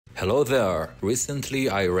Hello there! Recently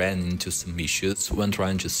I ran into some issues when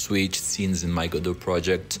trying to switch scenes in my Godot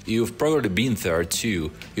project. You've probably been there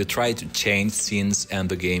too. You try to change scenes and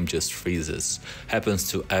the game just freezes.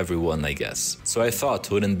 Happens to everyone, I guess. So I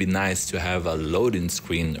thought wouldn't it be nice to have a loading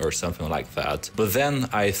screen or something like that. But then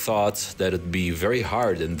I thought that it'd be very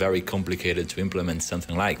hard and very complicated to implement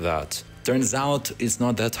something like that. Turns out it's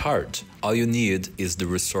not that hard. All you need is the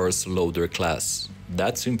resource loader class.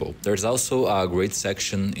 That's simple. There's also a great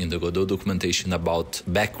section in the Godot documentation about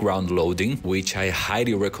background loading, which I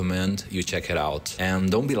highly recommend you check it out. And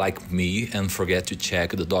don't be like me and forget to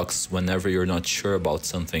check the docs whenever you're not sure about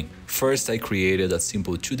something. First, I created a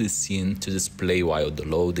simple 2D scene to display while the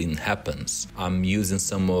loading happens. I'm using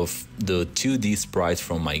some of the 2D sprites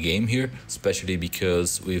from my game here, especially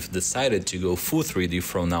because we've decided to go full 3D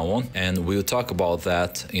from now on, and we'll talk about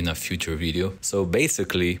that in a future video. So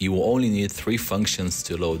basically, you will only need 3 functions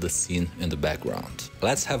to load the scene in the background.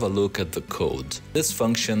 Let's have a look at the code. This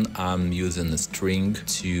function, I'm using a string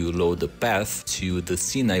to load the path to the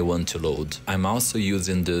scene I want to load. I'm also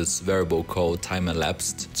using this variable called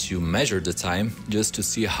time-elapsed to measure the time just to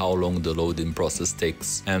see how long the loading process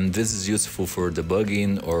takes. And this is useful for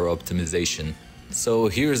debugging or optimization. So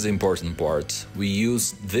here's the important part. We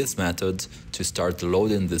use this method to start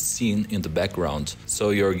loading the scene in the background,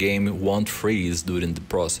 so your game won't freeze during the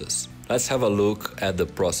process. Let's have a look at the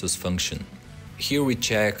process function. Here we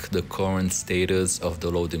check the current status of the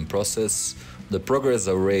loading process. The progress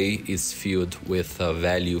array is filled with a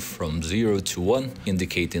value from 0 to 1,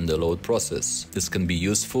 indicating the load process. This can be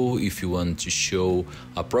useful if you want to show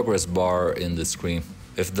a progress bar in the screen.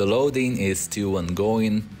 If the loading is still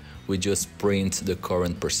ongoing, we just print the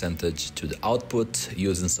current percentage to the output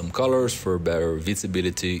using some colors for better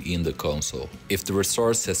visibility in the console. If the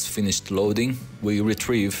resource has finished loading, we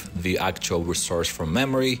retrieve the actual resource from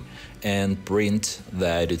memory and print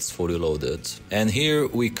that it's fully loaded. And here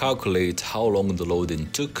we calculate how long the loading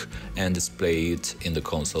took and display it in the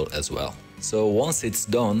console as well. So once it's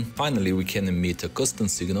done, finally we can emit a custom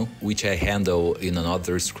signal, which I handle in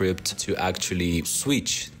another script to actually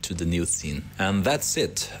switch to the new scene. And that's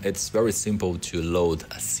it. It's very simple to load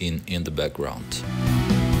a scene in the background.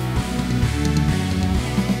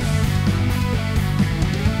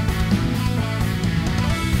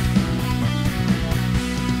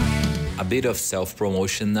 A bit of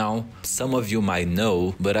self-promotion now. Some of you might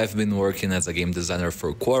know, but I've been working as a game designer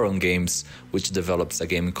for Quaron Games, which develops a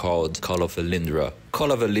game called Call of Elyndra.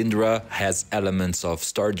 Call of Elyndra has elements of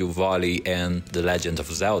Stardew Valley and The Legend of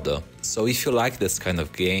Zelda. So if you like this kind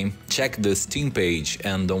of game, check the Steam page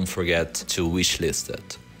and don't forget to wishlist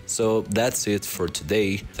it. So that's it for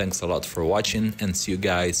today. Thanks a lot for watching and see you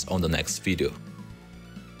guys on the next video.